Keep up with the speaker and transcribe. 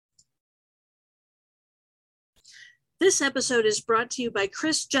This episode is brought to you by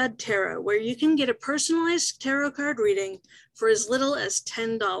Chris Judd Tarot, where you can get a personalized tarot card reading for as little as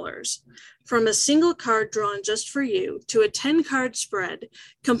 $10. From a single card drawn just for you to a 10-card spread,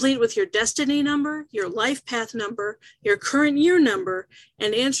 complete with your destiny number, your life path number, your current year number,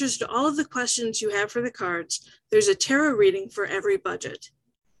 and answers to all of the questions you have for the cards, there's a tarot reading for every budget.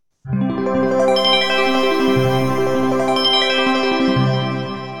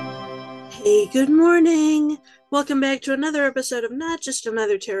 Hey, good morning. Welcome back to another episode of Not Just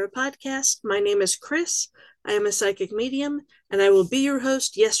Another Tarot Podcast. My name is Chris. I am a psychic medium, and I will be your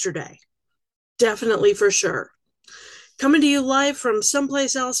host yesterday. Definitely for sure. Coming to you live from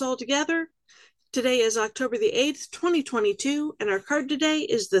someplace else altogether. Today is October the 8th, 2022, and our card today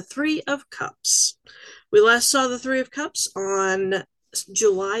is the Three of Cups. We last saw the Three of Cups on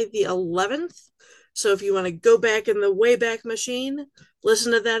July the 11th. So if you want to go back in the Wayback Machine,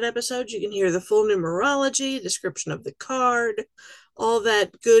 listen to that episode. You can hear the full numerology, description of the card, all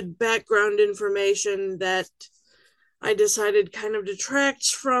that good background information that I decided kind of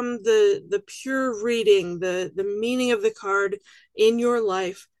detracts from the pure reading, the meaning of the card in your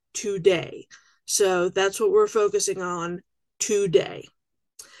life today. So that's what we're focusing on today.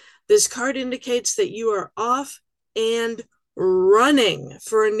 This card indicates that you are off and running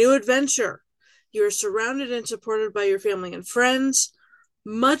for a new adventure. You are surrounded and supported by your family and friends,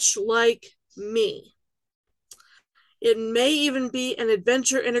 much like me. It may even be an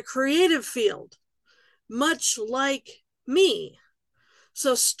adventure in a creative field, much like me.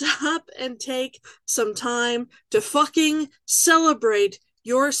 So stop and take some time to fucking celebrate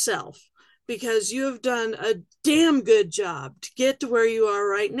yourself, because you have done a damn good job to get to where you are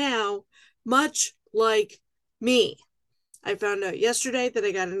right now, much like me. I found out yesterday that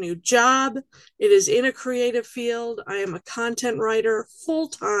I got a new job. It is in a creative field. I am a content writer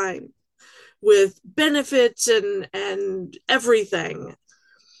full-time with benefits and everything.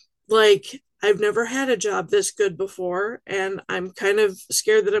 Like, I've never had a job this good before, and I'm kind of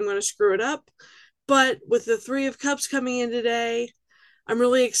scared that I'm going to screw it up. But with the Three of Cups coming in today, I'm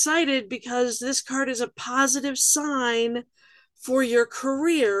really excited because this card is a positive sign for your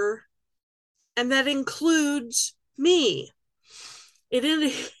career, and that includes me.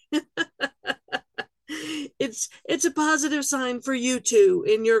 It's a positive sign for you too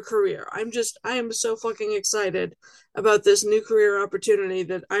in your career. I am so fucking excited about this new career opportunity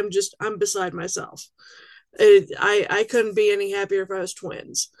that I'm beside myself. I couldn't be any happier if I was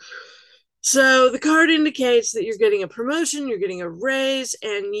twins. So the card indicates that you're getting a promotion, you're getting a raise,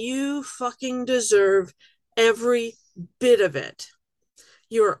 and you fucking deserve every bit of it.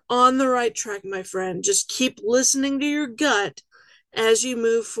 You're on the right track, my friend. Just keep listening to your gut as you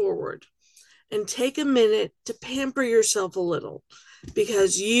move forward. And take a minute to pamper yourself a little,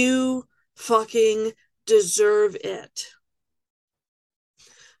 because you fucking deserve it.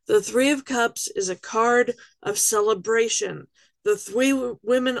 The Three of Cups is a card of celebration. The three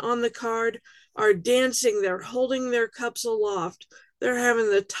women on the card are dancing. They're holding their cups aloft. They're having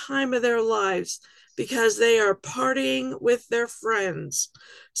the time of their lives, because they are partying with their friends.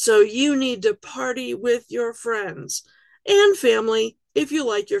 So you need to party with your friends and family if you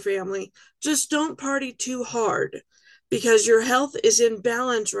like your family. Just don't party too hard, because your health is in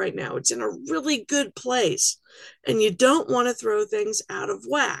balance right now. It's in a really good place, and you don't want to throw things out of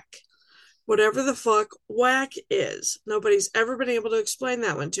whack. Whatever the fuck whack is. Nobody's ever been able to explain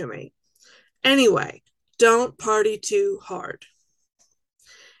that one to me. Anyway, don't party too hard.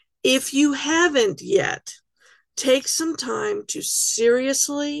 If you haven't yet, take some time to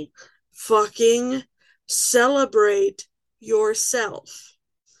seriously fucking celebrate yourself.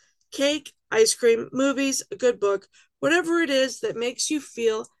 Cake, ice cream, movies, a good book, whatever it is that makes you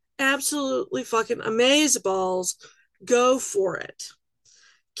feel absolutely fucking amazeballs, go for it.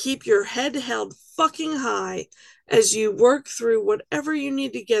 Keep your head held fucking high as you work through whatever you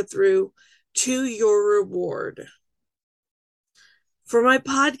need to get through to your reward. For my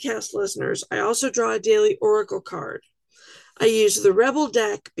podcast listeners, I also draw a daily oracle card. I use the Rebel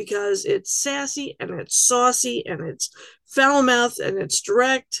deck because it's sassy and it's saucy and it's foul-mouthed and it's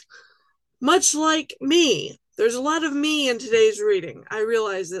direct, much like me. There's a lot of me in today's reading. I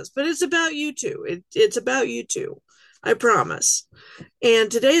realize this, but it's about you too. It's about you too. I promise.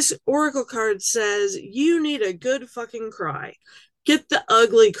 And today's oracle card says, you need a good fucking cry. Get the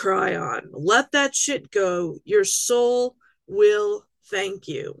ugly cry on. Let that shit go. Your soul will thank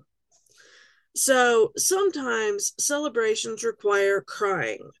you. So sometimes celebrations require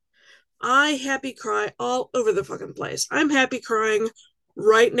crying. I happy cry all over the fucking place. I'm happy crying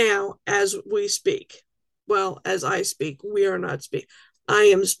right now as we speak. Well, as I speak, we are not speaking. I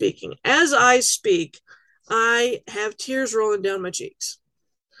am speaking. As I speak, I have tears rolling down my cheeks.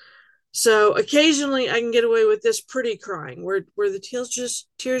 So occasionally I can get away with this pretty crying where the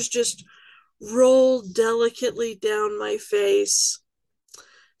tears just roll delicately down my face,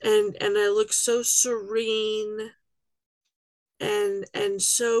 and I look so serene and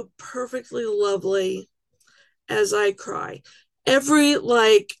so perfectly lovely as I cry. Every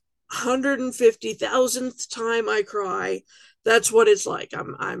like 150,000th time I cry, that's what it's like.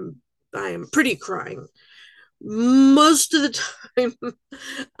 I am pretty crying. Most of the time,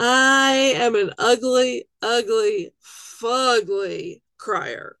 I am an ugly, ugly, fugly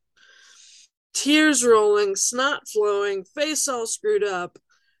crier. Tears rolling, snot flowing, face all screwed up,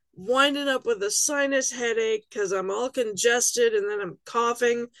 winding up with a sinus headache because I'm all congested and then I'm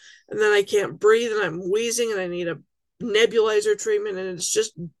coughing and then I can't breathe and I'm wheezing and I need a nebulizer treatment and it's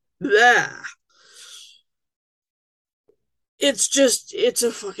just blah. It's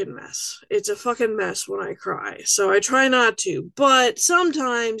a fucking mess. It's a fucking mess when I cry. So I try not to, but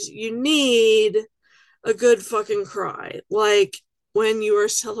sometimes you need a good fucking cry. Like when you are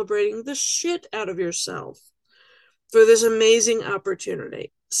celebrating the shit out of yourself for this amazing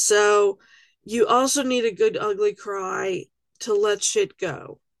opportunity. So you also need a good ugly cry to let shit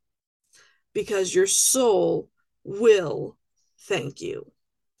go because your soul will thank you.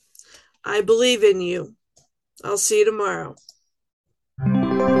 I believe in you. I'll see you tomorrow.